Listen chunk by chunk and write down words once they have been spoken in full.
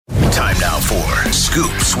Time now for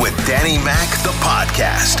Scoops with Danny Mac, the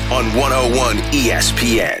podcast on 101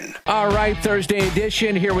 ESPN. All right, Thursday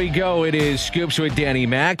edition. Here we go. It is Scoops with Danny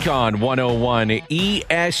Mac on 101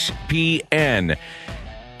 ESPN.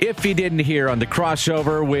 If you didn't hear on the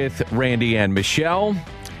crossover with Randy and Michelle,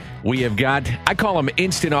 we have got, I call them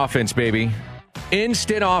instant offense, baby.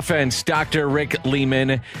 Instant offense, Dr. Rick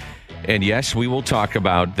Lehman. And yes, we will talk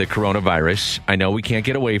about the coronavirus. I know we can't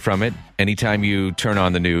get away from it. Anytime you turn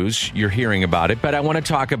on the news, you're hearing about it. But I want to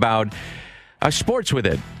talk about sports with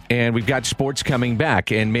it. And we've got sports coming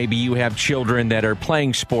back. And maybe you have children that are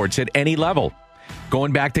playing sports at any level,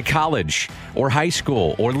 going back to college or high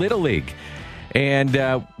school or Little League.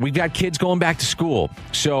 And we've got kids going back to school.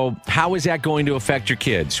 So how is that going to affect your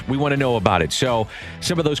kids? We want to know about it. So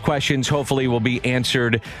some of those questions hopefully will be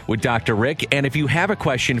answered with Dr. Rick. And if you have a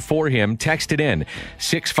question for him, text it in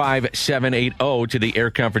 65780 to the Air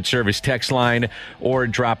Comfort Service text line, or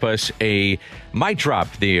drop us a mic drop,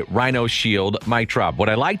 the Rhino Shield mic drop. What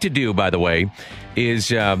I like to do, by the way,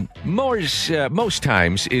 is most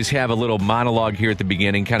times is have a little monologue here at the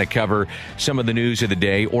beginning, kind of cover some of the news of the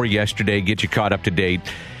day or yesterday, get you caught up to date,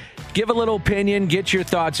 give a little opinion, get your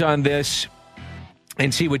thoughts on this,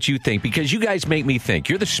 and see what you think, because you guys make me think.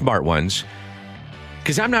 You're the smart ones,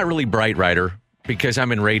 because I'm not really bright, Ryder, because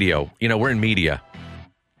I'm in radio. You know, we're in media.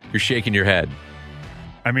 You're shaking your head.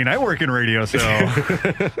 I mean, I work in radio, so.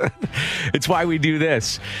 It's why we do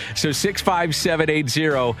this. So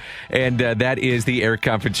 65780, and that is the Air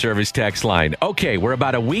Comfort Service text line. Okay, we're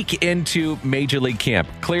about a week into Major League Camp.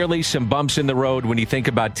 Clearly some bumps in the road when you think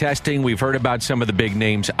about testing. We've heard about some of the big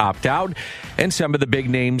names opt out, and some of the big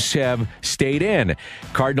names have stayed in.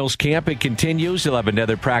 Cardinals camp, it continues. They'll have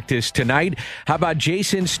another practice tonight. How about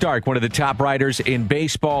Jason Stark, one of the top writers in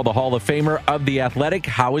baseball, the Hall of Famer of The Athletic?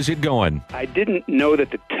 How is it going? I didn't know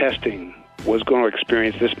that the testing was going to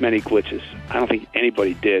experience this many glitches. I don't think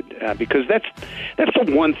anybody did, because that's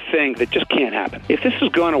the one thing that just can't happen. If this is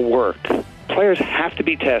going to work, players have to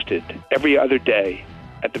be tested every other day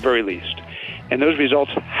at the very least, and those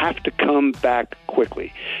results have to come back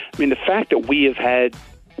quickly. I mean, the fact that we have had,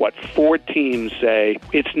 4 teams say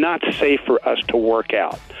it's not safe for us to work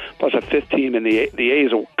out, plus a 5th team in the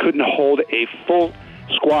A's couldn't hold a full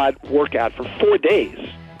squad workout for 4 days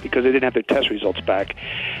because they didn't have their test results back.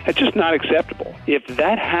 It's just not acceptable. If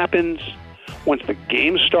that happens once the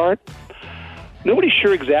games start, nobody's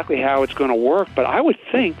sure exactly how it's going to work, but I would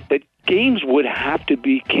think that games would have to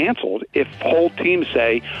be canceled if whole teams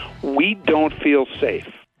say, we don't feel safe.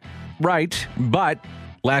 Right, but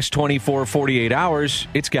last 24, 48 hours,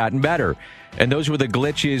 it's gotten better. And those were the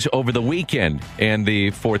glitches over the weekend and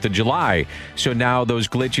the 4th of July. So now those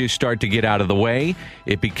glitches start to get out of the way.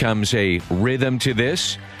 It becomes a rhythm to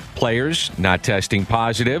this. Players not testing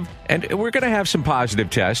positive. And we're going to have some positive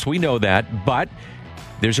tests. We know that. But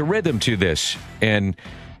there's a rhythm to this. And,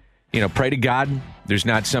 you know, pray to God there's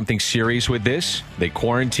not something serious with this. They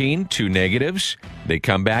quarantine, 2 negatives. They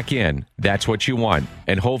come back in. That's what you want.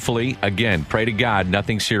 And hopefully, again, pray to God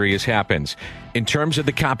nothing serious happens. In terms of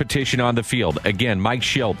the competition on the field, again, Mike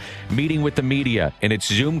Schilt meeting with the media, and it's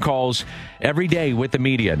Zoom calls every day with the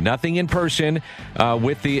media. Nothing in person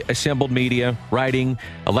with the assembled media, writing,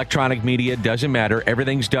 electronic media, doesn't matter.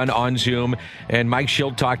 Everything's done on Zoom. And Mike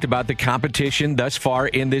Schilt talked about the competition thus far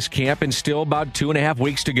in this camp, and still about 2.5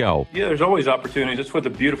 weeks to go. Yeah, there's always opportunities. That's what the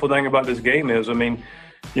beautiful thing about this game is. I mean,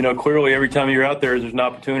 you know, clearly every time you're out there, there's an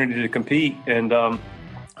opportunity to compete. And,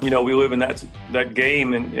 you know, we live in that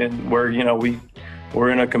game and where, you know, we're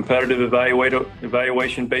in a competitive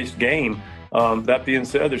evaluation-based game. That being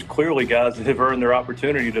said, there's clearly guys that have earned their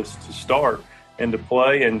opportunity to start and to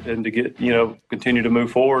play and to get, you know, continue to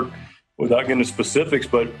move forward without getting into specifics.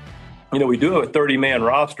 But, you know, we do have a 30-man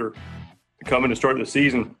roster coming to start the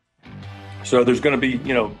season. So there's going to be,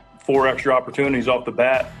 you know, 4 extra opportunities off the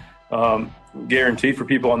bat, guaranteed for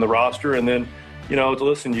people on the roster. And then, you know,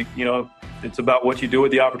 listen, you know, it's about what you do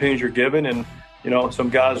with the opportunities you're given. And, you know, some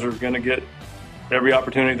guys are going to get every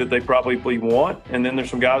opportunity that they probably want. And then there's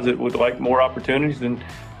some guys that would like more opportunities and,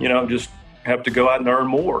 you know, just have to go out and earn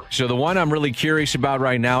more. So the one I'm really curious about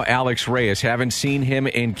right now, Alex Reyes. Haven't seen him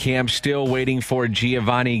in camp. Still waiting for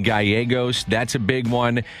Giovanni Gallegos. That's a big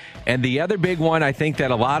one. And the other big one I think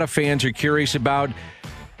that a lot of fans are curious about,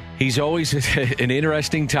 he's always an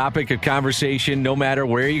interesting topic of conversation no matter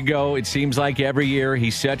where you go. It seems like every year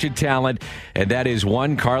he's such a talent, and that is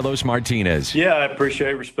one Carlos Martinez. Yeah, I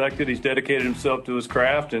appreciate, respect it. He's dedicated himself to his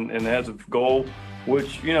craft and has a goal,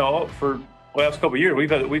 which, you know, for the last couple of years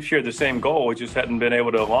we've shared the same goal. It just hadn't been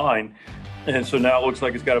able to align. And so now it looks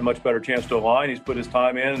like he's got a much better chance to align. He's put his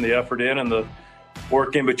time in and the effort in and the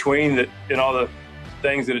work in between that and all the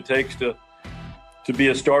things that it takes to be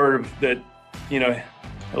a starter that,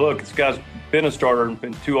 look, this guy's been a starter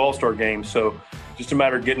in 2 All-Star games. So just a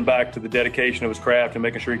matter of getting back to the dedication of his craft and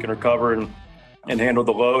making sure he can recover and handle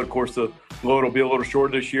the load. Of course, the load will be a little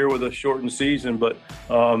short this year with a shortened season, but,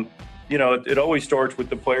 it always starts with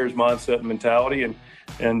the player's mindset and mentality,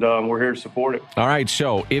 and we're here to support it. All right,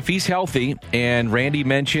 so if he's healthy, and Randy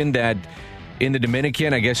mentioned that in the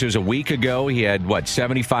Dominican, I guess it was a week ago, he had,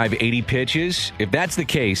 75, 80 pitches. If that's the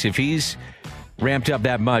case, if he's ramped up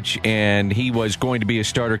that much and he was going to be a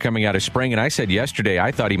starter coming out of spring, and I said yesterday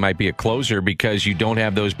I thought he might be a closer because you don't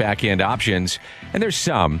have those back-end options, and there's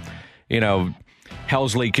some.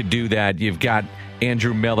 Helsley could do that. You've got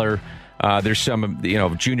Andrew Miller. There's some,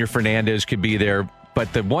 Junior Fernandez could be there.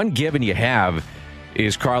 But the one given you have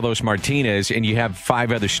is Carlos Martinez, and you have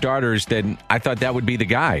 5 other starters, then I thought that would be the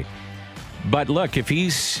guy. But look, if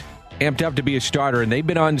he's amped up to be a starter, and they've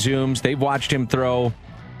been on Zooms, they've watched him throw,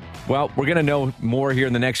 well, we're going to know more here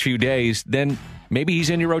in the next few days, then maybe he's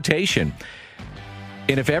in your rotation.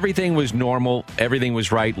 And if everything was normal, everything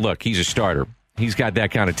was right, look, he's a starter. He's got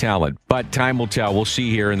that kind of talent. But time will tell. We'll see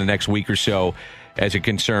here in the next week or so as it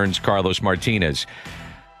concerns Carlos Martinez.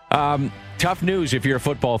 Tough news if you're a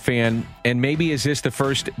football fan, and maybe is this the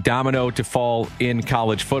first domino to fall in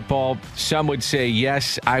college football? Some would say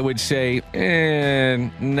yes. I would say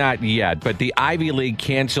not yet. But the Ivy League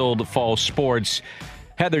canceled fall sports.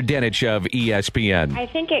 Heather Dinich of ESPN. I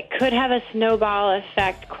think it could have a snowball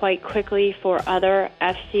effect quite quickly for other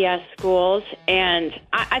FCS schools, and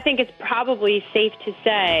I think it's probably safe to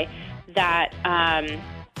say that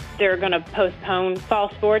they're going to postpone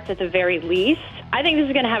fall sports at the very least. I think this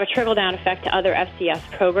is going to have a trickle-down effect to other FCS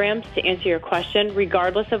programs, to answer your question,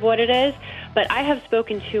 regardless of what it is. But I have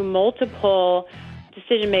spoken to multiple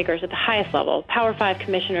decision makers at the highest level, Power 5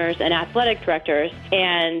 commissioners and athletic directors,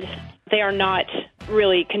 and they are not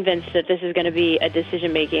really convinced that this is going to be a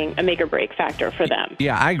decision-making, a make-or-break factor for them.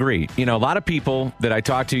 Yeah, I agree. A lot of people that I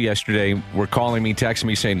talked to yesterday were calling me, texting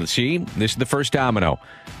me, saying, see, this is the first domino.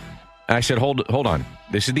 And I said, hold on.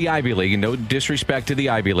 This is the Ivy League, and no disrespect to the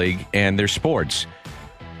Ivy League and their sports,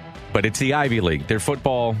 but it's the Ivy League. Their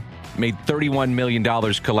football made $31 million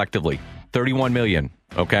collectively. $31 million,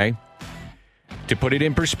 okay? To put it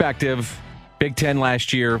in perspective, Big Ten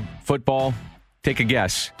last year, football, take a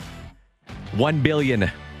guess. $1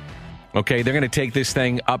 billion. Okay, they're going to take this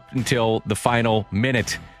thing up until the final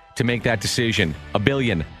minute to make that decision. $1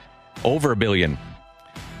 billion. Over $1 billion.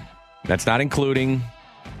 That's not including,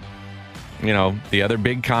 the other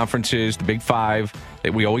big conferences, the Big Five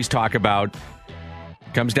that we always talk about.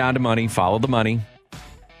 Comes down to money. Follow the money.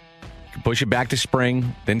 You can push it back to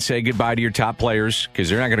spring, then say goodbye to your top players because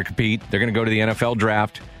they're not going to compete. They're going to go to the NFL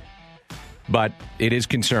draft. But it is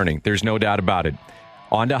concerning. There's no doubt about it.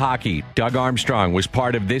 On to hockey. Doug Armstrong was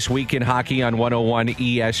part of This Week in Hockey on 101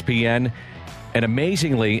 ESPN. And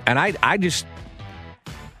amazingly, and I just,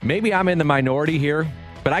 maybe I'm in the minority here,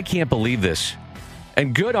 but I can't believe this.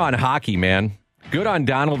 And good on hockey, man. Good on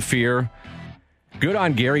Donald Fehr. Good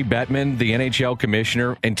on Gary Bettman, the NHL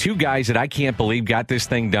commissioner, and 2 guys that I can't believe got this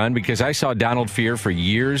thing done, because I saw Donald Fehr for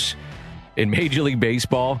years in Major League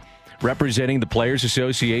Baseball representing the Players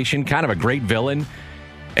Association, kind of a great villain.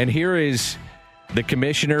 And here is the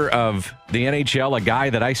commissioner of the NHL, a guy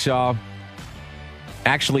that I saw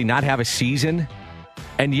actually not have a season,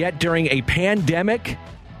 and yet during a pandemic,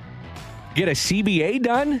 get a CBA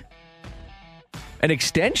done? An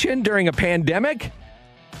extension during a pandemic?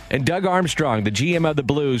 And Doug Armstrong, the GM of the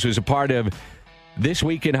Blues, was a part of This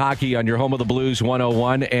Week in Hockey on your home of the Blues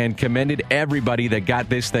 101 and commended everybody that got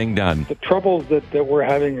this thing done. The troubles that we're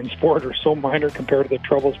having in sport are so minor compared to the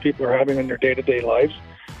troubles people are having in their day-to-day lives,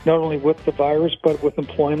 not only with the virus, but with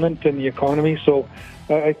employment and the economy. So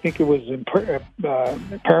I think it was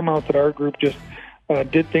paramount that our group just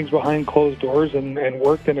did things behind closed doors and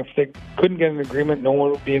worked. And if they couldn't get an agreement, no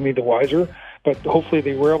one would be any the wiser. But hopefully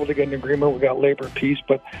they were able to get an agreement. We got labor peace.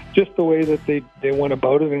 But just the way that they went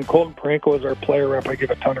about it, and Colton Parenko is our player rep, I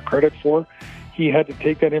give a ton of credit for. He had to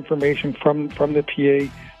take that information from the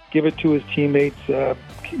PA, give it to his teammates,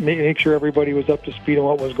 make sure everybody was up to speed on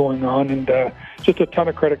what was going on. And just a ton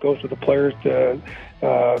of credit goes to the players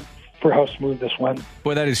for how smooth this went.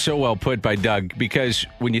 Boy, that is so well put by Doug, because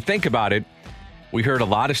when you think about it, we heard a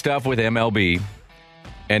lot of stuff with MLB.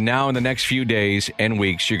 And now in the next few days and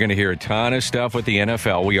weeks, you're going to hear a ton of stuff with the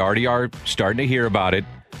NFL. We already are starting to hear about it.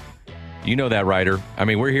 You know that, Ryder. I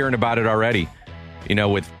mean, we're hearing about it already.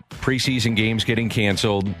 With preseason games getting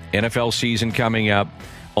canceled, NFL season coming up,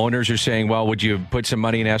 owners are saying, well, would you put some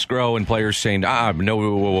money in escrow? And players saying, no,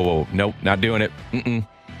 whoa, nope, not doing it.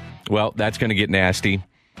 Well, that's going to get nasty.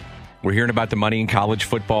 We're hearing about the money in college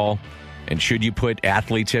football, and should you put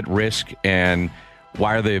athletes at risk, and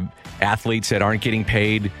why are the athletes that aren't getting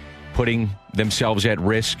paid putting themselves at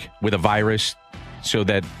risk with a virus so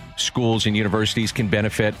that schools and universities can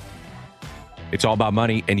benefit? It's all about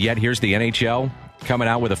money, and yet here's the NHL coming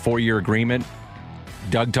out with a 4-year agreement.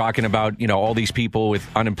 Doug talking about, all these people with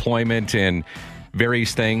unemployment and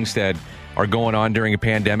various things that are going on during a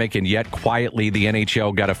pandemic, and yet quietly the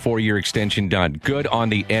NHL got a 4-year extension done. Good on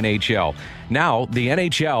the NHL. Now, the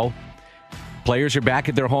NHL players are back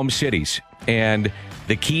at their home cities, and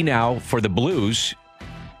the key now for the Blues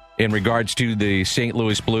in regards to the St.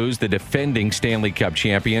 Louis Blues, the defending Stanley Cup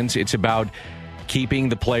champions, it's about keeping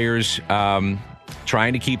the players,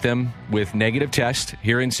 trying to keep them with negative tests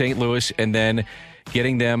here in St. Louis, and then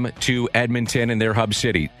getting them to Edmonton and their hub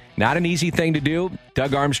city. Not an easy thing to do.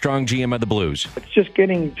 Doug Armstrong, GM of the Blues. It's just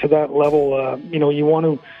getting to that level. You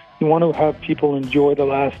want to have people enjoy the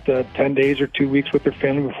last 10 days or 2 weeks with their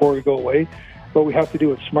family before we go away, but we have to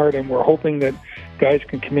do it smart, and we're hoping that guys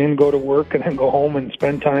can come in, go to work, and then go home and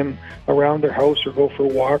spend time around their house or go for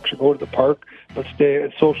walks or go to the park, but stay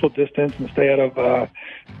at social distance and stay out of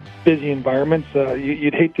busy environments.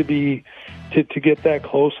 You'd hate to be to get that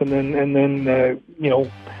close and then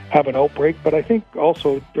have an outbreak. But I think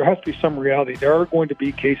also there has to be some reality. There are going to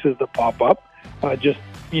be cases that pop up.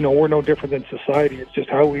 We're no different than society. It's just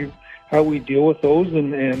how we deal with those,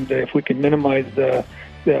 and if we can minimize the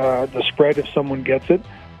spread if someone gets it,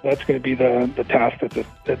 that's going to be the task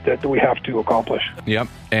that we have to accomplish. Yep.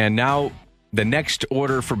 And now the next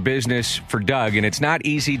order for business for Doug, and it's not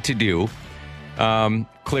easy to do.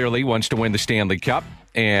 Clearly wants to win the Stanley Cup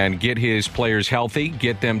and get his players healthy,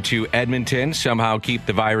 get them to Edmonton, somehow keep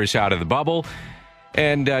the virus out of the bubble,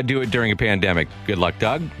 and do it during a pandemic. Good luck,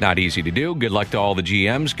 Doug. Not easy to do. Good luck to all the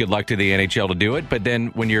GMs. Good luck to the NHL to do it. But then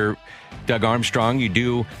when you're Doug Armstrong, you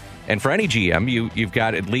do, and for any GM, you've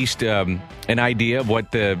got at least an idea of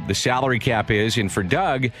what the salary cap is. And for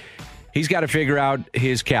Doug, he's got to figure out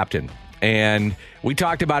his captain. And we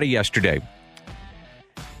talked about it yesterday.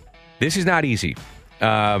 This is not easy.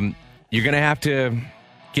 You're going to have to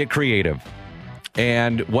get creative.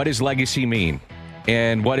 And what does legacy mean?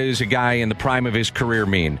 And what does a guy in the prime of his career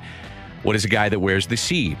mean? What does a guy that wears the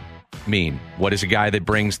C mean? What does a guy that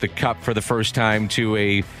brings the cup for the first time to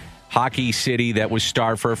a hockey city that was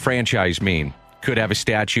starved for a franchise mean? Could have a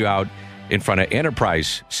statue out in front of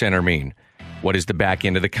Enterprise Center mean? What does the back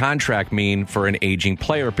end of the contract mean for an aging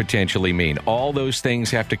player potentially mean? All those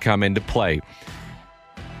things have to come into play.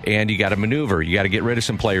 And you got to maneuver. You got to get rid of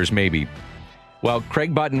some players maybe. Well,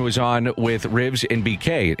 Craig Button was on with Rivs and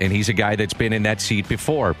BK, and he's a guy that's been in that seat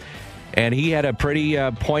before. And he had a pretty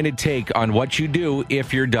pointed take on what you do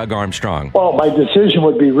if you're Doug Armstrong. Well, my decision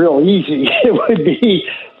would be real easy. It would be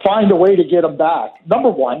find a way to get him back. Number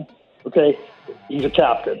one, okay, he's a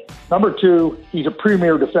captain. Number two, he's a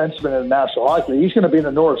premier defenseman in the National Hockey League. He's going to be in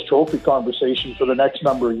the Norris Trophy conversation for the next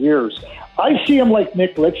number of years. I see him like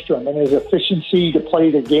Nick Lidstrom and his efficiency to play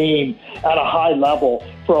the game at a high level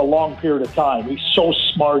for a long period of time. He's so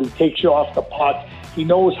smart. He takes you off the puck. He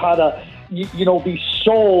knows how to, be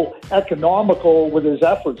so economical with his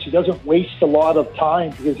efforts. He doesn't waste a lot of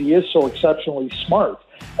time because he is so exceptionally smart.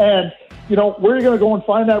 And, where are you going to go and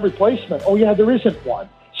find that replacement? Oh, yeah, there isn't one.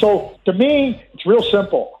 So, to me, it's real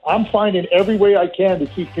simple. I'm finding every way I can to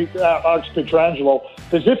keep Alex Pietrangelo.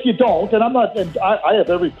 Because if you don't, and I have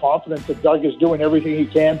every confidence that Doug is doing everything he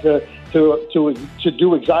can to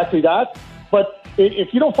do exactly that. But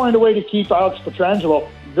if you don't find a way to keep Alex Pietrangelo,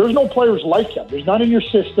 there's no players like him. There's none in your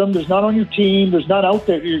system. There's none on your team. There's none out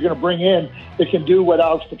there that you're going to bring in that can do what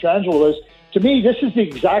Alex Pietrangelo is. To me, this is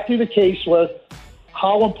exactly the case with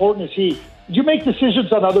how important is he. You make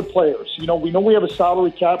decisions on other players. We know we have a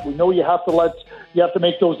salary cap. We know you have to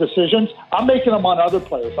make those decisions. I'm making them on other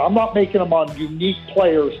players. I'm not making them on unique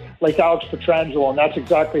players like Alex Pietrangelo, and that's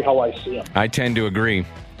exactly how I see him. I tend to agree.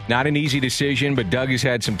 Not an easy decision, but Doug has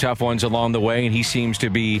had some tough ones along the way, and he seems to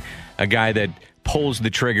be a guy that pulls the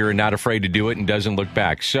trigger and not afraid to do it and doesn't look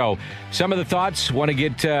back. So some of the thoughts, want to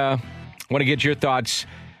get your thoughts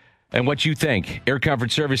and what you think. Air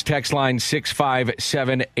Comfort Service text line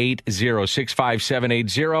 65780,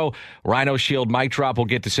 65780. Rhino Shield mic drop. We'll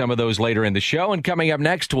get to some of those later in the show. And coming up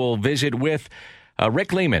next, we'll visit with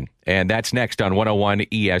Rick Lehman. And that's next on 101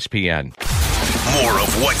 ESPN. More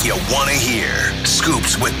of what you want to hear.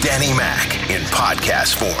 Scoops with Danny Mac in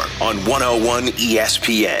podcast form on 101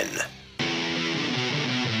 ESPN.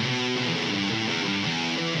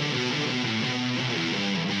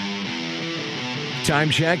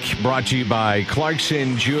 Time check brought to you by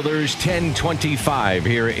Clarkson Jewelers, 1025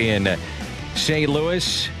 here in St.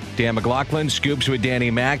 Louis. Dan McLaughlin, Scoops with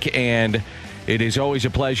Danny Mac, and it is always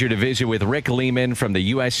a pleasure to visit with Rick Lehman from the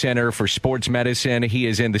U.S. Center for Sports Medicine. He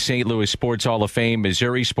is in the St. Louis Sports Hall of Fame,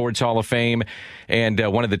 Missouri Sports Hall of Fame, and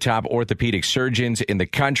one of the top orthopedic surgeons in the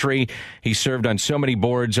country. He served on so many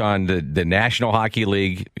boards on the National Hockey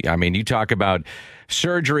League. I mean, you talk about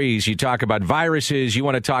surgeries, you talk about viruses, you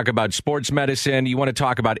want to talk about sports medicine, you want to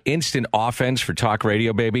talk about instant offense for talk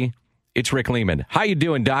radio, baby. It's Rick Lehman. How you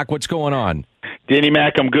doing, Doc? What's going on? Danny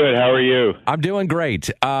Mac, I'm good. How are you? I'm doing great.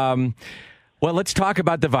 Well, let's talk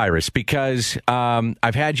about the virus because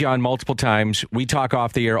I've had you on multiple times. We talk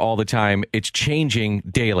off the air all the time. It's changing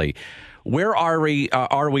daily. Where are we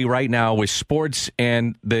right now with sports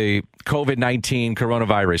and the COVID-19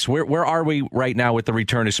 coronavirus? Where are we right now with the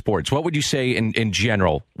return to sports? What would you say in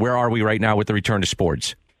general? Where are we right now with the return to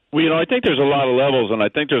sports? Well, I think there's a lot of levels, and I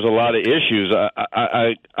think there's a lot of issues.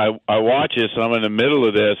 I watch this, and I'm in the middle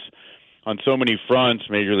of this on so many fronts,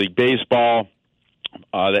 Major League Baseball,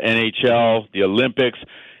 the NHL, the Olympics,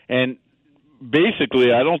 and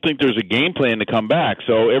basically I don't think there's a game plan to come back.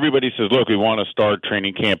 So everybody says, look, we want to start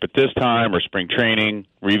training camp at this time or spring training,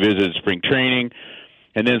 revisit spring training,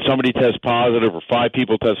 and then somebody tests positive or 5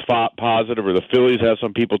 people test positive or the Phillies have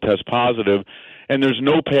some people test positive, and there's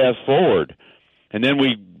no path forward. And then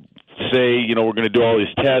we say, we're going to do all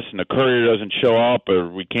these tests and the courier doesn't show up or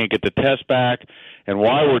we can't get the test back. And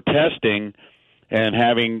while we're testing and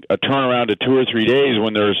having a turnaround to 2 or 3 days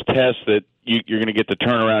when there's tests that you're going to get the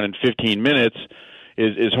turnaround in 15 minutes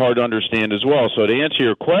is hard to understand as well. So to answer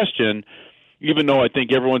your question, even though I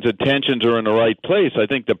think everyone's attentions are in the right place, I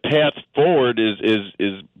think the path forward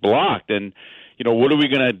is blocked. And, what are we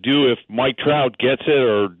going to do if Mike Trout gets it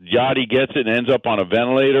or Yachty gets it and ends up on a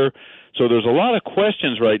ventilator? So there's a lot of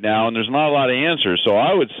questions right now, and there's not a lot of answers. So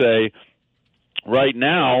I would say right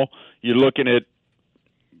now you're looking at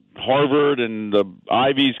Harvard and the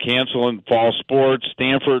Ivies canceling fall sports,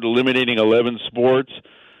 Stanford eliminating 11 sports.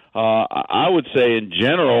 I would say in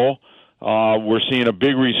general we're seeing a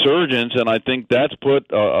big resurgence, and I think that's put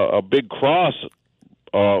a big cross,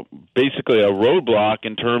 basically a roadblock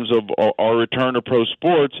in terms of our return to pro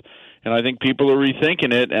sports, and I think people are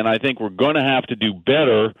rethinking it, and I think we're going to have to do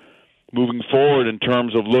better moving forward in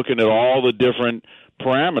terms of looking at all the different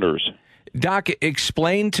parameters. Doc,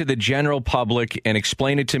 explain to the general public and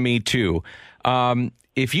explain it to me too.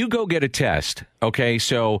 If you go get a test, okay,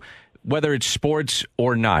 so whether it's sports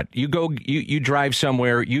or not, you drive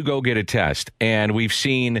somewhere, you go get a test, and we've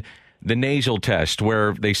seen the nasal test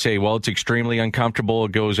where they say, well, it's extremely uncomfortable.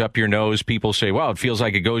 It goes up your nose. People say, well, it feels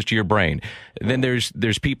like it goes to your brain. Then there's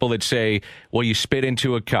people that say, well, you spit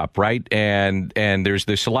into a cup, right? And there's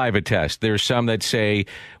the saliva test. There's some that say,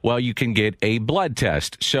 well, you can get a blood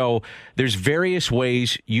test. So there's various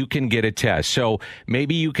ways you can get a test. So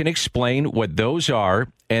maybe you can explain what those are.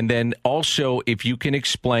 And then also, if you can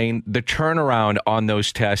explain the turnaround on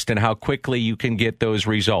those tests and how quickly you can get those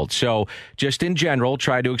results. So just in general,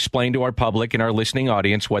 try to explain to our public and our listening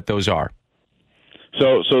audience what those are.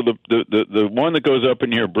 So the one that goes up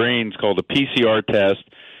in your brain is called a PCR test.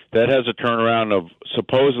 That has a turnaround of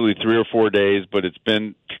supposedly 3 or 4 days, but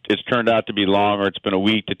it's turned out to be longer. It's been a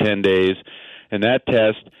week to 10 days. And that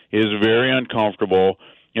test is very uncomfortable.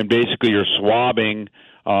 And basically you're swabbing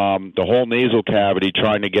the whole nasal cavity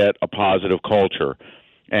trying to get a positive culture.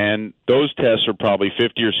 And those tests are probably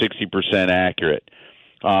 50 or 60% accurate.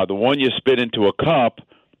 The one you spit into a cup,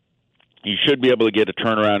 you should be able to get a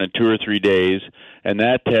turnaround in 2 or 3 days. And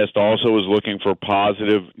that test also is looking for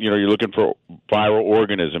positive, you're looking for viral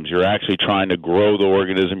organisms. You're actually trying to grow the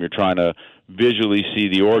organism. You're trying to visually see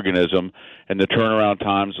the organism. And the turnaround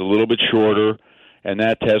time is a little bit shorter. And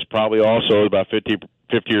that test probably also is about 50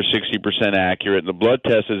 or 60% accurate. And the blood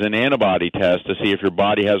test is an antibody test to see if your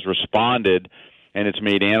body has responded and it's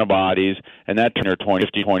made antibodies, and that took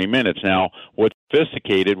 20 minutes. Now, what's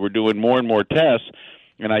sophisticated, we're doing more and more tests,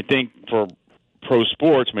 and I think for pro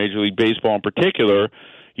sports, Major League Baseball in particular,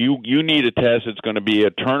 you need a test that's going to be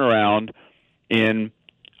a turnaround in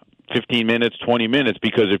 15 minutes, 20 minutes,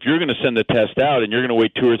 because if you're going to send the test out and you're going to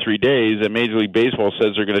wait 2 or 3 days, and Major League Baseball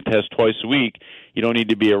says they're going to test twice a week, you don't need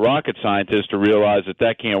to be a rocket scientist to realize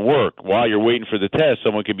that can't work. While you're waiting for the test,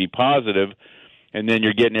 someone could be positive, and then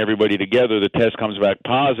you're getting everybody together, the test comes back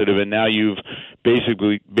positive, and now you've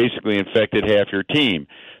basically infected half your team.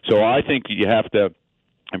 So I think you have to,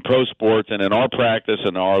 in pro sports and in our practice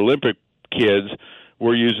and our Olympic kids,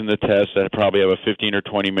 we're using the tests that probably have a 15 or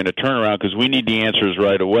 20-minute turnaround because we need the answers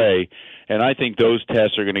right away. And I think those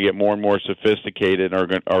tests are going to get more and more sophisticated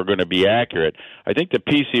and are going to be accurate. I think the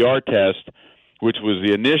PCR test which was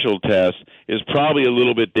the initial test, is probably a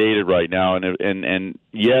little bit dated right now. And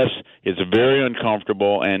yes, it's very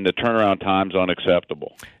uncomfortable, and the turnaround time's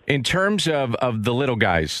unacceptable. In terms of the little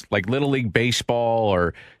guys, like Little League Baseball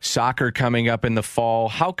or soccer coming up in the fall,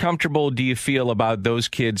 how comfortable do you feel about those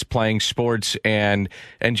kids playing sports and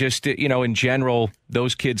just, in general,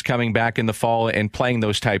 those kids coming back in the fall and playing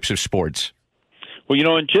those types of sports?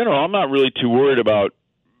 Well, in general, I'm not really too worried about,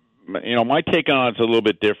 my take on it's a little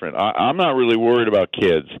bit different. I'm not really worried about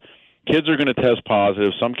kids. Kids are going to test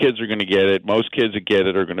positive. Some kids are going to get it. Most kids that get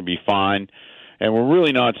it are going to be fine. And we're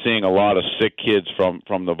really not seeing a lot of sick kids from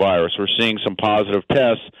the virus. We're seeing some positive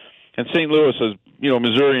tests. And St. Louis is,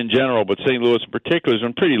 Missouri in general, but St. Louis in particular has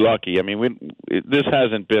been pretty lucky. I mean, this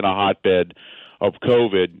hasn't been a hotbed of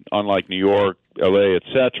COVID, unlike New York, LA, et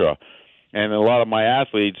cetera. And a lot of my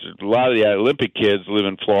athletes, a lot of the Olympic kids live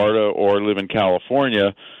in Florida or live in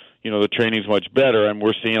California. The training's much better, and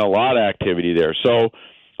we're seeing a lot of activity there. So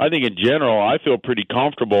I think in general, I feel pretty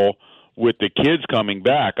comfortable with the kids coming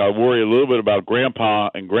back. I worry a little bit about grandpa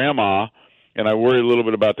and grandma, and I worry a little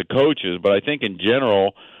bit about the coaches. But I think in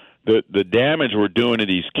general, the damage we're doing to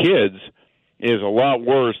these kids is a lot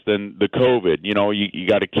worse than the COVID. You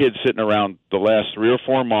got a kid sitting around the last 3 or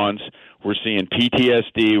 4 months. We're seeing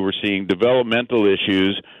PTSD. We're seeing developmental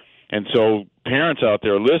issues. And so parents out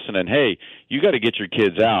there listening, hey, you got to get your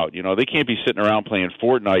kids out. They can't be sitting around playing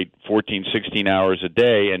Fortnite 14, 16 hours a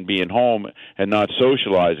day and being home and not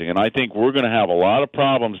socializing. And I think we're going to have a lot of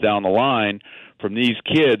problems down the line from these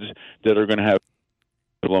kids that are going to have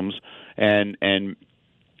problems and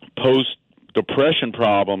post-depression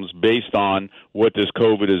problems based on what this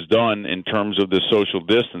COVID has done in terms of the social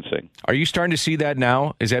distancing. Are you starting to see that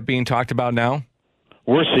now? Is that being talked about now?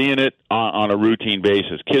 We're seeing it on a routine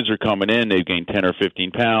basis. Kids are coming in, they've gained 10 or 15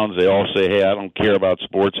 pounds. They all say, hey, I don't care about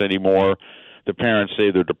sports anymore. The parents say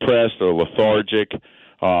they're depressed, they're lethargic.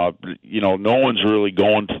 No one's really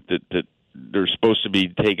going to they're supposed to be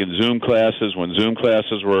taking Zoom classes. When Zoom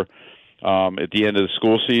classes were at the end of the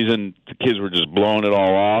school season, the kids were just blowing it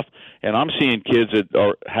all off. And I'm seeing kids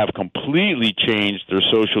that have completely changed their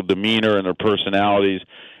social demeanor and their personalities.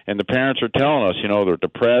 And the parents are telling us, they're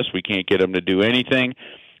depressed. We can't get them to do anything.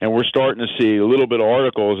 And we're starting to see a little bit of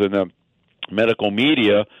articles in the medical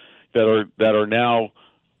media that are now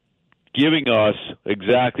giving us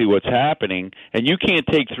exactly what's happening. And you can't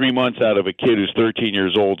take 3 months out of a kid who's 13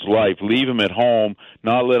 years old's life, leave him at home,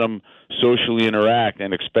 not let him socially interact,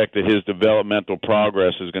 and expect that his developmental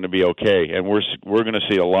progress is going to be okay. And we're going to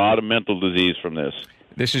see a lot of mental disease from this.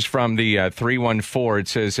 This is from the 314. It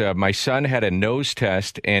says, my son had a nose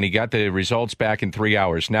test, and he got the results back in 3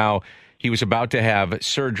 hours. Now, he was about to have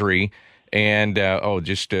surgery, and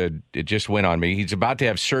it just went on me. He's about to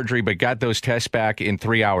have surgery, but got those tests back in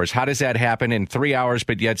 3 hours. How does that happen in 3 hours,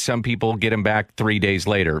 but yet some people get them back 3 days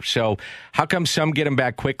later? So how come some get them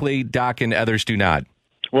back quickly, Doc, and others do not?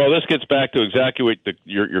 Well, this gets back to exactly what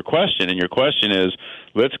your question, and your question is,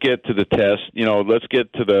 let's get to the test. Let's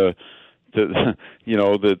get to the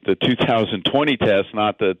 2020 test,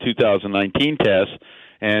 not the 2019 test,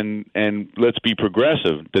 and let's be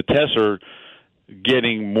progressive. The tests are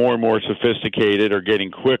getting more and more sophisticated, or getting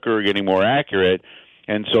quicker, getting more accurate,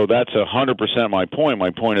 and so that's 100% my point.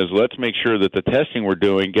 My point is, let's make sure that the testing we're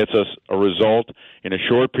doing gets us a result in a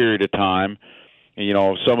short period of time.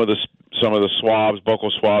 Some of the swabs,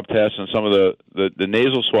 buccal swab tests, and some of the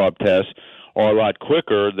nasal swab tests are a lot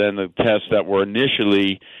quicker than the tests that were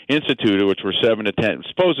initially instituted, which were 7 to 10,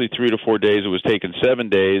 supposedly 3 to 4 days. It was taken 7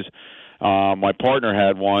 days. My partner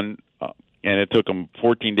had one, and it took him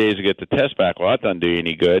 14 days to get the test back. Well, that doesn't do you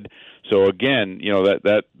any good. So again,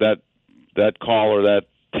 that caller, that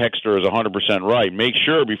texter is 100% right. Make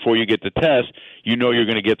sure before you get the test, you're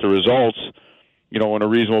going to get the results, in a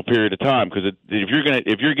reasonable period of time. Because if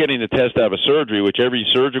you're getting the test to have a surgery, which every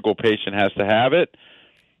surgical patient has to have it,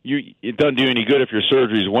 it doesn't do any good if your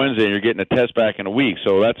surgery is Wednesday and you're getting a test back in a week.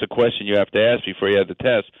 So that's a question you have to ask before you have the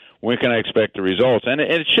test. When can I expect the results? And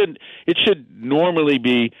it should normally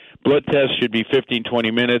be, blood tests should be 15,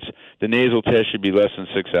 20 minutes. The nasal test should be less than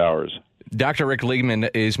 6 hours. Dr. Rick Lehman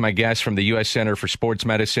is my guest from the U.S. Center for Sports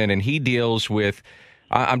Medicine, and he deals with,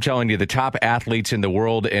 I'm telling you, the top athletes in the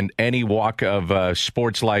world in any walk of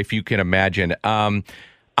sports life you can imagine. I'm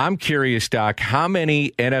curious, Doc, how many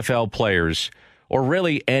NFL players, or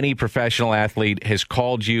really any professional athlete, has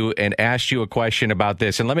called you and asked you a question about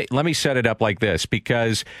this? And let me set it up like this,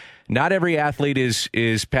 because not every athlete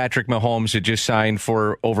is Patrick Mahomes that just signed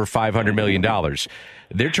for over $500 million.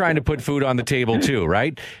 They're trying to put food on the table too,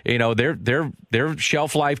 right? Their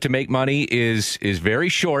shelf life to make money is very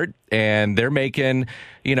short, and they're making,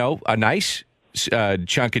 a nice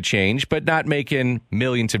chunk of change, but not making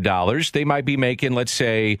millions of dollars. They might be making, let's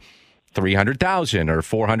say, $300,000 or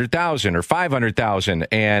 $400,000 or $500,000,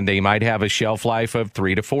 and they might have a shelf life of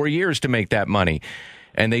 3 to 4 years to make that money.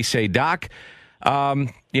 And they say, Doc,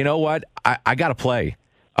 you know what? I got to play.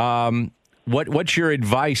 What's your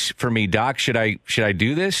advice for me, Doc? Should I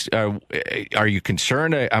do this? Are you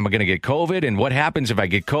concerned I'm going to get COVID? And what happens if I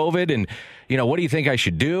get COVID? And, what do you think I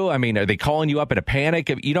should do? I mean, are they calling you up in a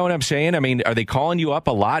panic? You know what I'm saying? I mean, are they calling you up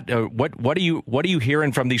a lot? What are you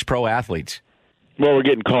hearing from these pro athletes? Well, we're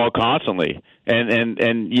getting called constantly. And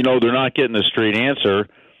they're not getting a straight answer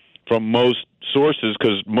from most sources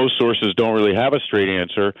because most sources don't really have a straight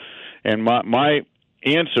answer. And my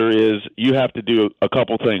answer is you have to do a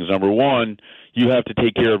couple things. Number one, you have to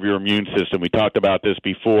take care of your immune system. We talked about this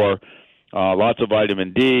before. Lots of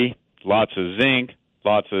vitamin D, lots of zinc,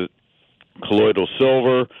 lots of colloidal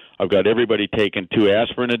silver. I've got everybody taking 2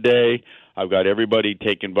 aspirin a day. I've got everybody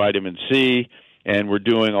taking vitamin C, and we're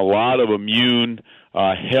doing a lot of immune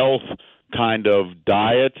health kind of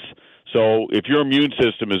diets. So if your immune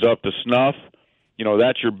system is up to snuff,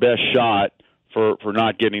 that's your best shot for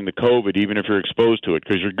not getting the COVID, even if you're exposed to it,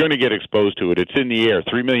 because you're going to get exposed to it. It's in the air.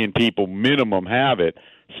 3 million people minimum have it.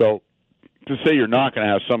 So to say you're not going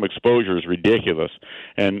to have some exposure is ridiculous.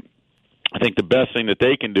 And I think the best thing that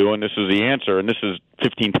they can do, and this is the answer, and this is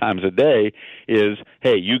 15 times a day, is,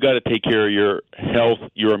 hey, you got to take care of your health,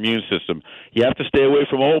 your immune system. You have to stay away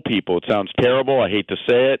from old people. It sounds terrible. I hate to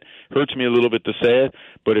say it. Hurts me a little bit to say it.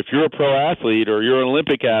 But if you're a pro athlete or you're an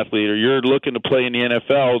Olympic athlete or you're looking to play in the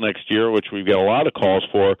NFL next year, which we've got a lot of calls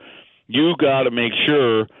for, you got to make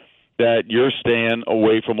sure that you're staying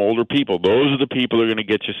away from older people. Those are the people who are going to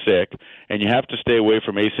get you sick, and you have to stay away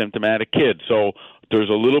from asymptomatic kids. So there's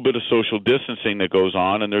a little bit of social distancing that goes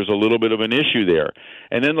on, and there's a little bit of an issue there.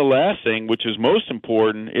 And then the last thing, which is most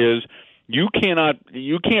important, is you can't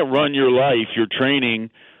run your life, your training,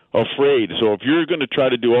 afraid. So if you're going to try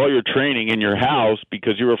to do all your training in your house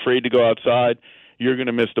because you're afraid to go outside, you're going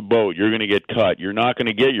to miss the boat. You're going to get cut. You're not going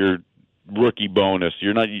to get your rookie bonus.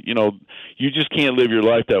 You're not, you just can't live your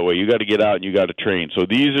life that way. You got to get out and you got to train. So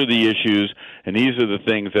these are the issues, and these are the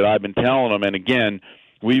things that I've been telling them. And again,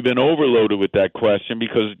 we've been overloaded with that question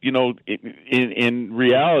because, in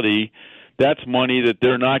reality, that's money that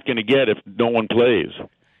they're not going to get if no one plays.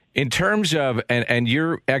 In terms of, and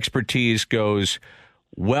your expertise goes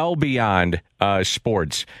well beyond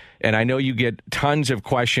sports. And I know you get tons of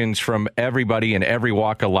questions from everybody in every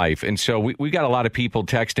walk of life. And so we got a lot of people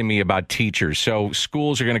texting me about teachers. So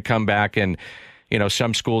schools are going to come back and,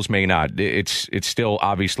 some schools may not. It's still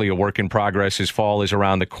obviously a work in progress as fall is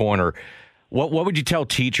around the corner. What would you tell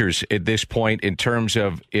teachers at this point in terms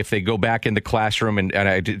of if they go back in the classroom? And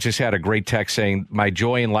I just had a great text saying, my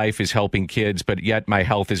joy in life is helping kids, but yet my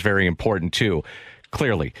health is very important too.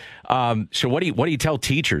 Clearly. So what do you tell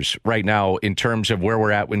teachers right now in terms of where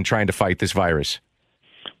we're at when trying to fight this virus?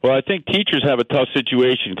 Well, I think teachers have a tough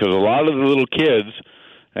situation because a lot of the little kids,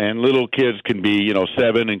 and little kids can be,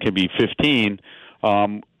 7 and can be 15,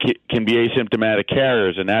 can be asymptomatic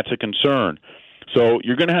carriers, and that's a concern. So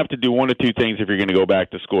you're going to have to do one of two things if you're going to go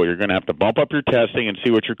back to school. You're going to have to bump up your testing and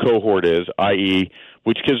see what your cohort is, i.e.,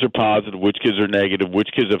 which kids are positive, which kids are negative, which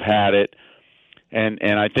kids have had it. And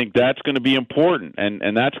I think that's going to be important,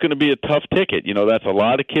 and that's going to be a tough ticket. That's a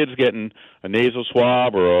lot of kids getting a nasal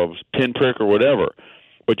swab or a pinprick or whatever.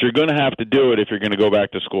 But you're going to have to do it if you're going to go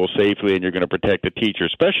back to school safely and you're going to protect the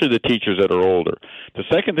teachers, especially the teachers that are older. The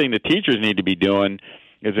second thing the teachers need to be doing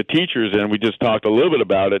is the teachers, and we just talked a little bit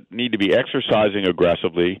about it, need to be exercising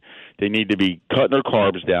aggressively. They need to be cutting their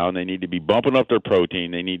carbs down. They need to be bumping up their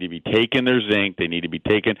protein. They need to be taking their zinc. They need to be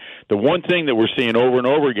taking – the one thing that we're seeing over and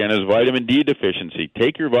over again is vitamin D deficiency.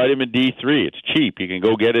 Take your vitamin D3. It's cheap. You can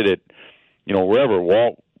go get it at, wherever,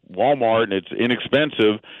 Walmart, and it's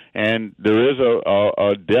inexpensive, and there is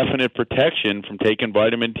a definite protection from taking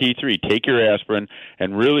vitamin D3. Take your aspirin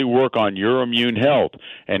and really work on your immune health.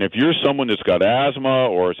 And if you're someone that's got asthma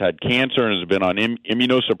or has had cancer and has been on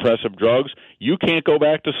immunosuppressive drugs, you can't go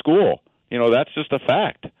back to school. That's just a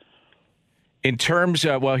fact. In terms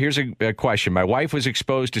of, here's a question. My wife was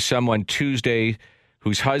exposed to someone Tuesday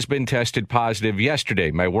whose husband tested positive yesterday.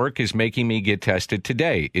 My work is making me get tested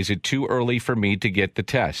today. Is it too early for me to get the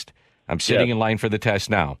test? I'm sitting in line for the test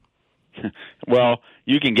now. Well,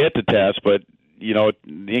 you can get the test, but, the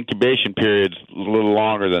incubation period's a little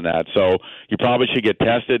longer than that. So you probably should get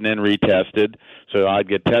tested and then retested. So I'd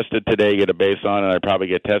get tested today, get a baseline, and I'd probably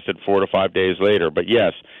get tested 4 to 5 days later. But,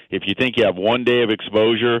 yes, if you think you have 1 day of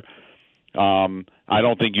exposure, I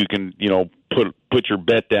don't think you can, put your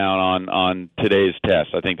bet down on today's test.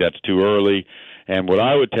 I think that's too early. And what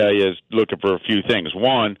I would tell you is looking for a few things.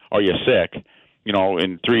 One, are you sick?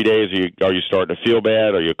 In 3 days, are you starting to feel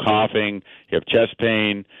bad? Are you coughing? You have chest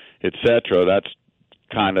pain, etc.? That's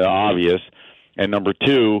kind of obvious. And number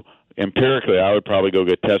two, empirically, I would probably go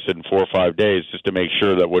get tested in 4 or 5 days just to make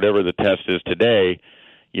sure that whatever the test is today,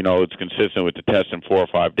 it's consistent with the test in 4 or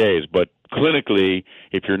 5 days. But clinically,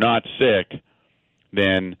 if you're not sick,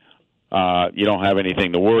 then you don't have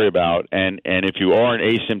anything to worry about. And if you are an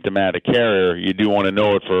asymptomatic carrier, you do want to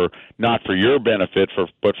know it not for your benefit,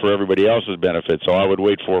 but for everybody else's benefit. So I would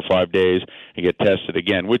wait 4 or 5 days and get tested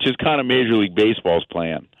again, which is kind of Major League Baseball's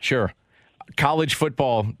plan. Sure. College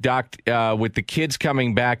football, Doc, with the kids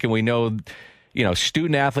coming back, and we know,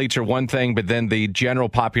 student athletes are one thing, but then the general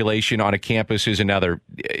population on a campus is another.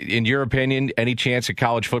 In your opinion, any chance that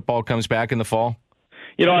college football comes back in the fall?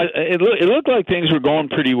 It looked like things were going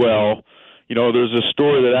pretty well. There's a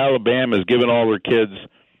story that Alabama has given all their kids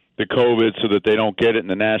the COVID so that they don't get it in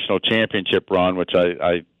the national championship run, which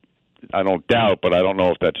I don't doubt, but I don't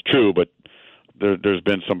know if that's true. But there's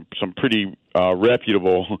been some pretty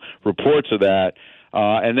reputable reports of that.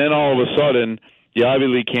 And then all of a sudden, the Ivy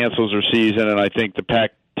League cancels their season, and I think the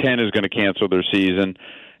Pac-10 is going to cancel their season.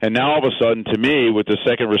 And now all of a sudden, to me, with the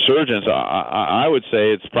second resurgence, I would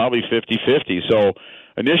say it's probably 50-50. So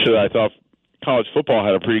initially I thought college football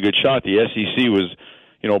had a pretty good shot. The SEC was,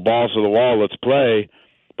 balls to the wall, let's play.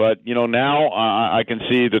 But, now I can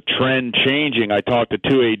see the trend changing. I talked to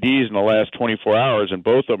 2 ADs in the last 24 hours, and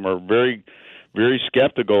both of them are very, very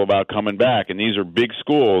skeptical about coming back. And these are big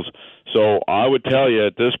schools. So I would tell you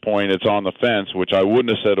at this point it's on the fence, which I wouldn't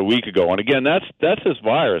have said a week ago. And, again, that's this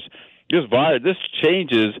virus. This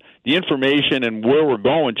changes the information, and where we're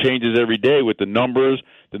going changes every day with the numbers,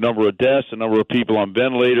 the number of deaths, the number of people on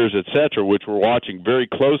ventilators, et cetera, which we're watching very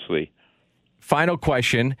closely. Final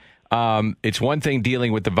question. It's one thing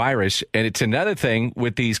dealing with the virus, and it's another thing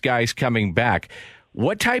with these guys coming back.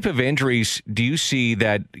 What type of injuries do you see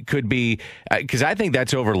that could be, because I think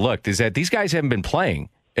that's overlooked, is that these guys haven't been playing.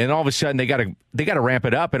 And all of a sudden, they got to ramp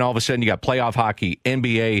it up, and all of a sudden, you got playoff hockey,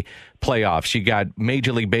 NBA playoffs, you got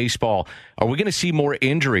Major League Baseball. Are we going to see more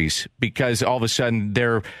injuries because all of a sudden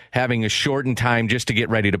they're having a shortened time just to get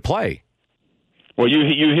ready to play? Well, you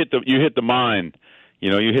hit the mine,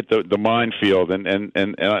 you hit the minefield, and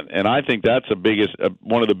I think that's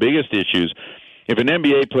one of the biggest issues. If an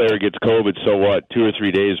NBA player gets COVID, so what? 2 or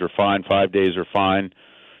 3 days are fine, 5 days are fine.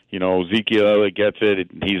 Ezekiel gets it;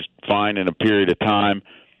 he's fine in a period of time.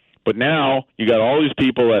 But now you got all these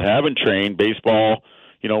people that haven't trained baseball.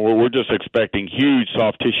 We're just expecting huge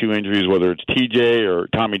soft tissue injuries, whether it's TJ or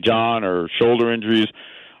Tommy John or shoulder injuries.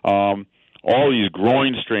 All these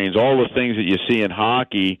groin strains, all the things that you see in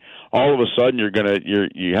hockey. All of a sudden,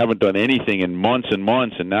 you haven't done anything in months and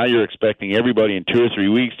months, and now you're expecting everybody in 2 or 3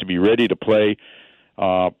 weeks to be ready to play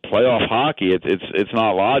playoff hockey. It's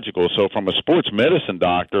not logical. So, from a sports medicine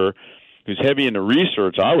doctor who's heavy into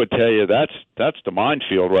research, I would tell you that's the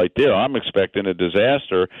minefield right there. I'm expecting a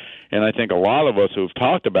disaster, and I think a lot of us who've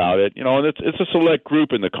talked about it, and it's a select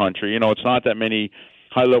group in the country. It's not that many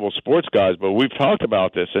high-level sports guys, but we've talked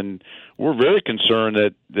about this, and we're very concerned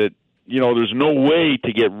that there's no way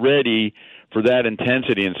to get ready for that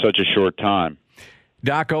intensity in such a short time.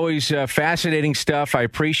 Doc, always fascinating stuff. I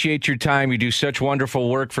appreciate your time. You do such wonderful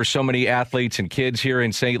work for so many athletes and kids here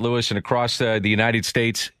in St. Louis and across the United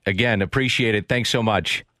States. Again, appreciate it. Thanks so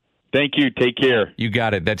much. Thank you. Take care. You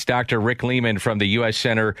got it. That's Dr. Rick Lehman from the U.S.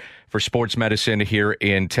 Center for Sports Medicine here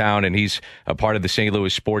in town, and he's a part of the St.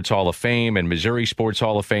 Louis Sports Hall of Fame and Missouri Sports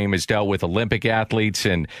Hall of Fame, has dealt with Olympic athletes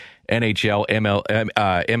and NHL,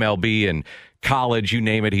 MLB, and college, you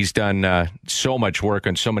name it. He's done so much work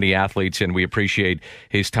on so many athletes, and we appreciate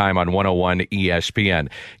his time on 101 ESPN.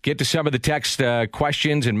 Get to some of the text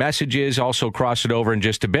questions and messages. Also cross it over in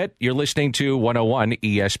just a bit. You're listening to 101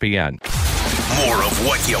 ESPN. More of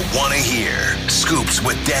what you want to hear. Scoops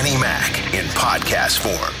with Danny Mac in podcast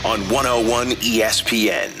form on 101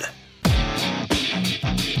 ESPN.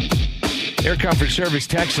 Air Comfort Service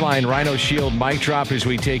text line, Rhino Shield mic drop as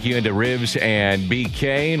we take you into Ribs and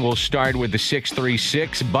BK. And we'll start with the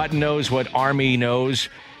 636. Button knows what Army knows.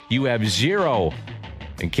 You have 0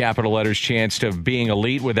 in capital letters chance of being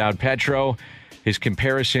elite without Petro. His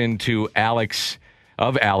comparison to Alex to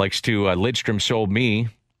Lidstrom sold me.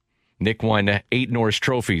 Nick won 8 Norris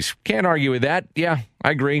trophies. Can't argue with that. Yeah, I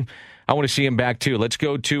agree. I want to see him back, too. Let's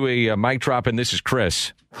go to a mic drop, and this is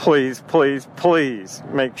Chris. Please, please, please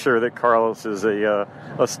make sure that Carlos is a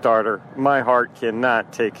starter. My heart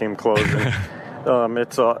cannot take him closing.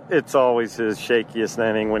 It's always his shakiest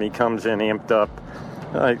inning when he comes in amped up.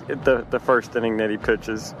 Like the first inning that he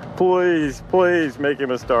pitches. Please make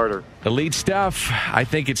him a starter. Elite stuff. I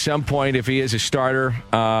think at some point, if he is a starter,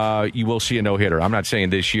 you will see a no-hitter. I'm not saying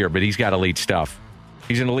this year, but he's got elite stuff.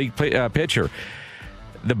 He's an elite pitcher.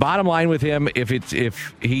 The bottom line with him,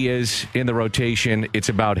 if he is in the rotation, it's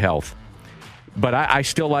about health. But I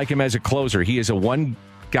still like him as a closer. He is a one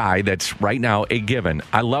guy that's right now a given.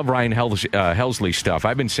 I love Ryan Helsley stuff.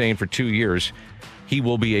 I've been saying for 2 years he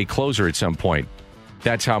will be a closer at some point.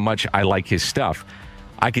 That's how much I like his stuff.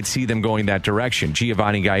 I could see them going that direction.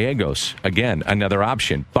 Giovanni Gallegos, again, another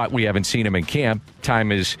option. But we haven't seen him in camp.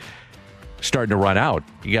 Time is starting to run out.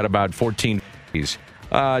 You got about 14 days.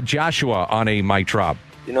 Joshua on a mic drop.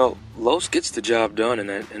 You know, Los gets the job done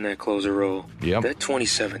in that closer role. Yep. That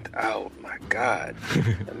 27th out, my God.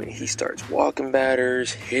 I mean, he starts walking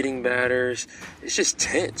batters, hitting batters. It's just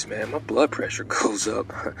tense, man. My blood pressure goes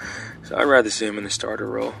up. So I'd rather see him in the starter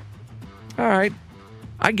role. All right.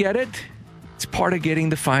 I get it. It's part of getting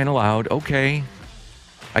the final out. Okay.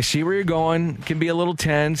 I see where you're going. Can be a little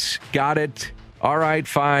tense. Got it. All right,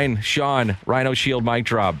 fine. Sean, Rhino Shield mic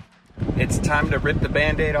drop. It's time to rip the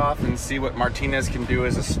Band-Aid off and see what Martinez can do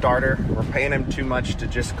as a starter. We're paying him too much to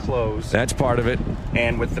just close. That's part of it.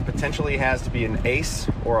 And with the potential he has to be an ace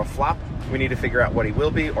or a flop, we need to figure out what he will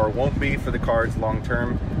be or won't be for the Cards long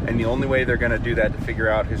term. And the only way they're going to do that to figure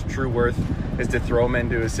out his true worth is to throw him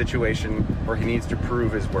into a situation where he needs to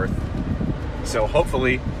prove his worth. So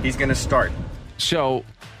hopefully he's going to start. So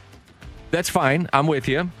that's fine. I'm with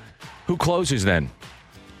you. Who closes then?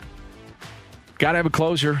 Got to have a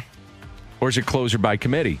closer. Or is it closer by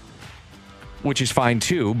committee? Which is fine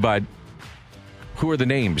too, but who are the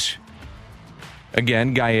names?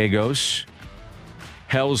 Again, Gallegos,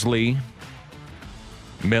 Helsley,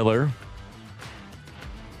 Miller.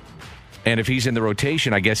 And if he's in the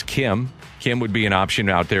rotation, I guess Kim. Kim would be an option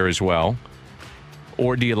out there as well.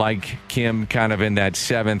 Or do you like Kim kind of in that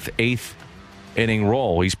 7th, 8th inning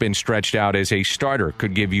role? He's been stretched out as a starter,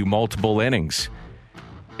 could give you multiple innings.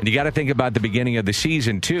 And you got to think about the beginning of the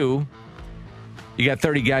season too. You got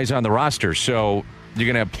 30 guys on the roster, so you're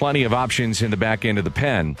going to have plenty of options in the back end of the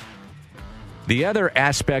pen. The other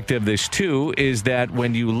aspect of this, too, is that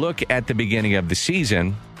when you look at the beginning of the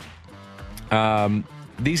season,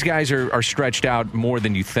 these guys are stretched out more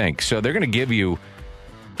than you think. So they're going to give you,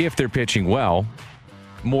 if they're pitching well,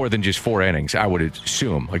 more than just 4 innings, I would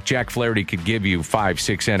assume. Like Jack Flaherty could give you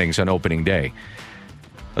 5-6 innings on opening day.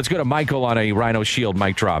 Let's go to Michael on a Rhino Shield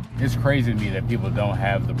mic drop. It's crazy to me that people don't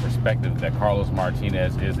have the perspective that Carlos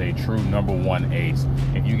Martinez is a true number one ace.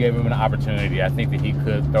 If you gave him an opportunity, I think that he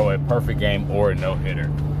could throw a perfect game or a no-hitter.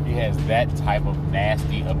 He has that type of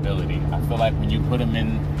nasty ability. I feel like when you put him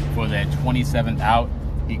in for that 27th out,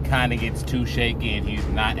 he kind of gets too shaky and he's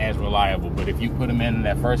not as reliable. But if you put him in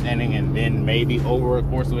that first inning and then maybe over a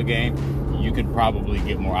course of a game, you could probably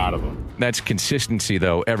get more out of him. That's consistency,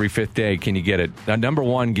 though. Every 5th day, can you get it? Now, number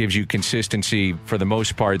one gives you consistency for the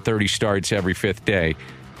most part, 30 starts every 5th day.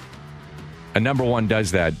 A number one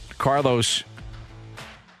does that. Carlos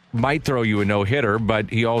might throw you a no-hitter,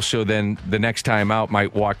 but he also then the next time out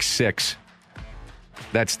might walk 6.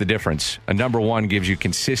 That's the difference. A number one gives you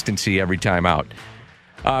consistency every time out.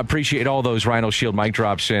 Appreciate all those Rhino Shield mic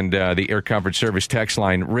drops and the Air Comfort Service text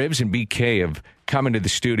line. Ribs and BK have come into the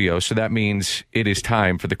studio, so that means it is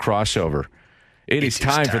time for the crossover. It is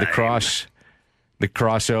time for the crossover.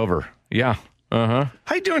 Yeah. Uh-huh.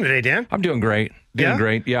 How you doing today, Dan? I'm doing great.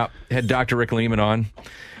 Great. Yeah. Had Dr. Rick Lehman on.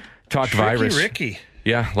 Talked virus. Ricky.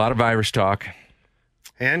 Yeah, a lot of virus talk.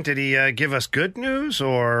 And did he give us good news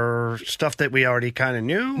or stuff that we already kind of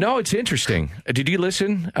knew? No, it's interesting. Did you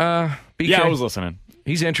listen, BK? Yeah, I was listening.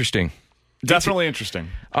 He's interesting. Definitely interesting.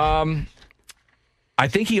 I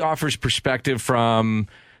think he offers perspective from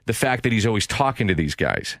the fact that he's always talking to these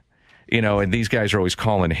guys, and these guys are always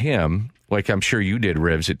calling him, like I'm sure you did,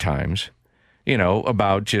 Rivs, at times,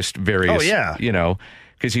 about just various,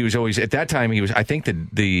 because he was always, at that time, he was, I think,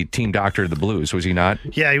 the team doctor of the Blues, was he not?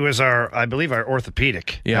 Yeah, he was I believe our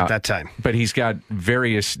orthopedic at that time. But he's got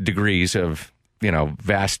various degrees of,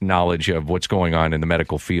 vast knowledge of what's going on in the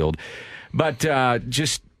medical field. But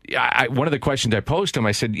one of the questions I posed to him,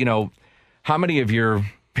 I said, how many of your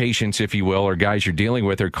patients, if you will, or guys you're dealing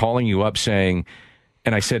with are calling you up saying,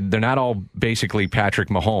 and I said, they're not all basically Patrick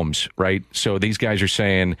Mahomes, right? So these guys are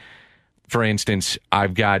saying, for instance,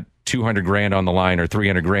 I've got $200,000 on the line or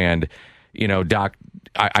 $300,000, doc,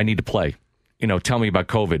 I need to play. Tell me about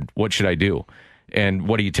COVID. What should I do? And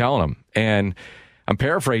what are you telling them? And I'm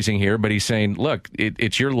paraphrasing here, but he's saying, look,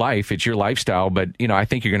 it's your life, it's your lifestyle, but, I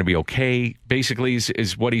think you're going to be okay, basically,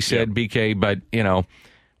 is what he said, BK, but,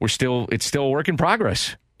 it's still a work in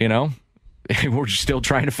progress, we're still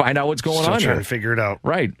trying to find out what's going Still on trying here. to figure it out.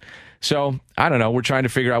 Right. So, I don't know. We're trying to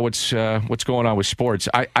figure out what's going on with sports.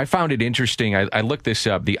 I found it interesting. I looked this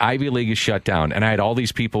up. The Ivy League is shut down, and I had all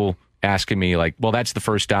these people asking me, like, well, that's the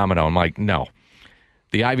first domino. I'm like, no.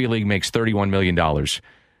 The Ivy League makes $31 million.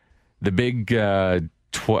 The Big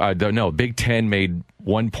Big Ten made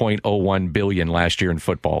 $1.01 billion last year in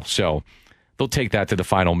football. So they'll take that to the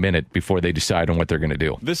final minute before they decide on what they're going to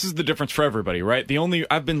do. This is the difference for everybody, right?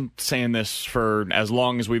 I've been saying this for as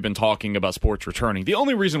long as we've been talking about sports returning. The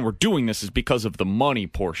only reason we're doing this is because of the money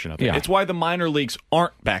portion of it. Yeah. It's why the minor leagues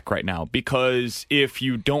aren't back right now, because if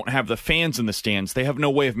you don't have the fans in the stands, they have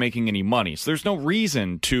no way of making any money. So there's no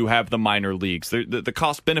reason to have the minor leagues. The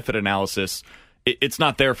cost-benefit analysis, it's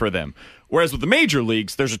not there for them. Whereas with the major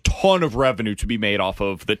leagues, there's a ton of revenue to be made off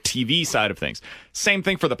of the TV side of things. Same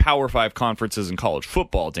thing for the Power 5 conferences in college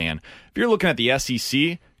football, Dan. If you're looking at the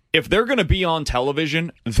SEC, if they're going to be on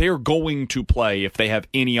television, they're going to play if they have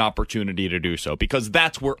any opportunity to do so, because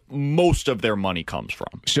that's where most of their money comes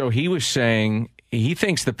from. So he was saying he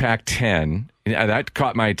thinks the Pac-10, that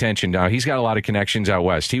caught my attention. Now, he's got a lot of connections out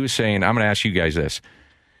west. He was saying, I'm going to ask you guys this.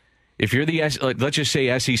 If you're let's just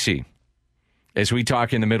say SEC, as we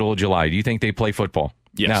talk in the middle of July, do you think they play football?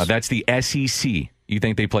 Yes. Now, that's the SEC. You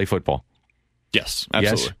think they play football? Yes,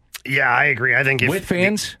 absolutely. Yes? Yeah, I agree. I think if with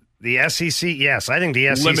fans? The SEC, yes. I think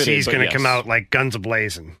the SEC Limited, is going to yes. come out like guns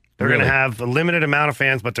a-blazing. They're Really? going to have a limited amount of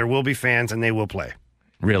fans, but there will be fans and they will play.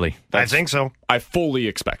 Really? I think so. I fully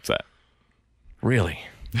expect that. Really?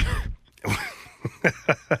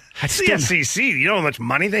 It's the SEC. You know how much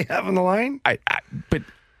money they have on the line? But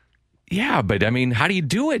I mean, how do you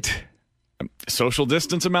do it? Social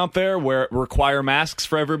distance them out there, where require masks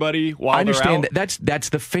for everybody while I understand they're out. that's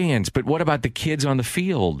the fans, but what about the kids on the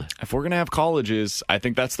field? If we're going to have colleges, I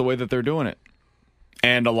think that's the way that they're doing it.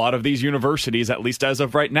 And a lot of these universities, at least as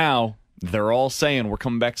of right now, they're all saying we're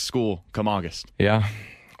coming back to school come August. Yeah.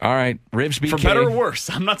 All right. Ribs BK. For better or worse.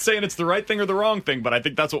 I'm not saying it's the right thing or the wrong thing, but I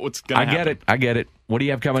think that's what's going to happen. I get it. What do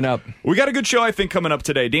you have coming up? We got a good show, I think, coming up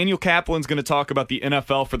today. Daniel Kaplan's going to talk about the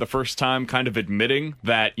NFL for the first time, kind of admitting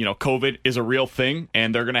that, COVID is a real thing,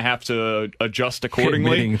 and they're going to have to adjust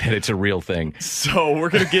accordingly. Admitting that it's a real thing. So we're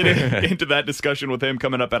going to get into that discussion with him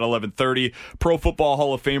coming up at 11:30. Pro Football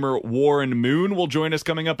Hall of Famer Warren Moon will join us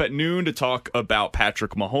coming up at noon to talk about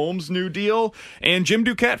Patrick Mahomes' new deal. And Jim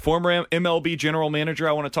Duquette, former MLB general manager,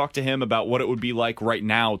 I want to talk to him about what it would be like right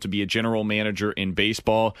now to be a general manager in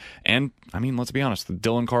baseball. And, let's be honest, the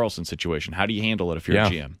Dylan Carlson situation. How do you handle it if you're a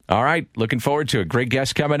GM? All right. Looking forward to it. Great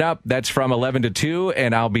guest coming up. That's from 11 to 2,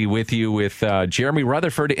 and I'll be with you with Jeremy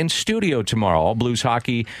Rutherford in studio tomorrow. All Blues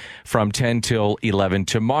hockey from 10 till 11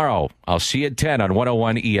 tomorrow. I'll see you at 10 on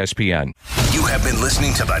 101 ESPN. You have been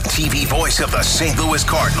listening to the TV voice of the St. Louis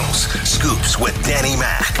Cardinals, Scoops with Danny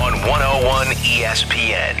Mac on 101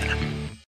 ESPN.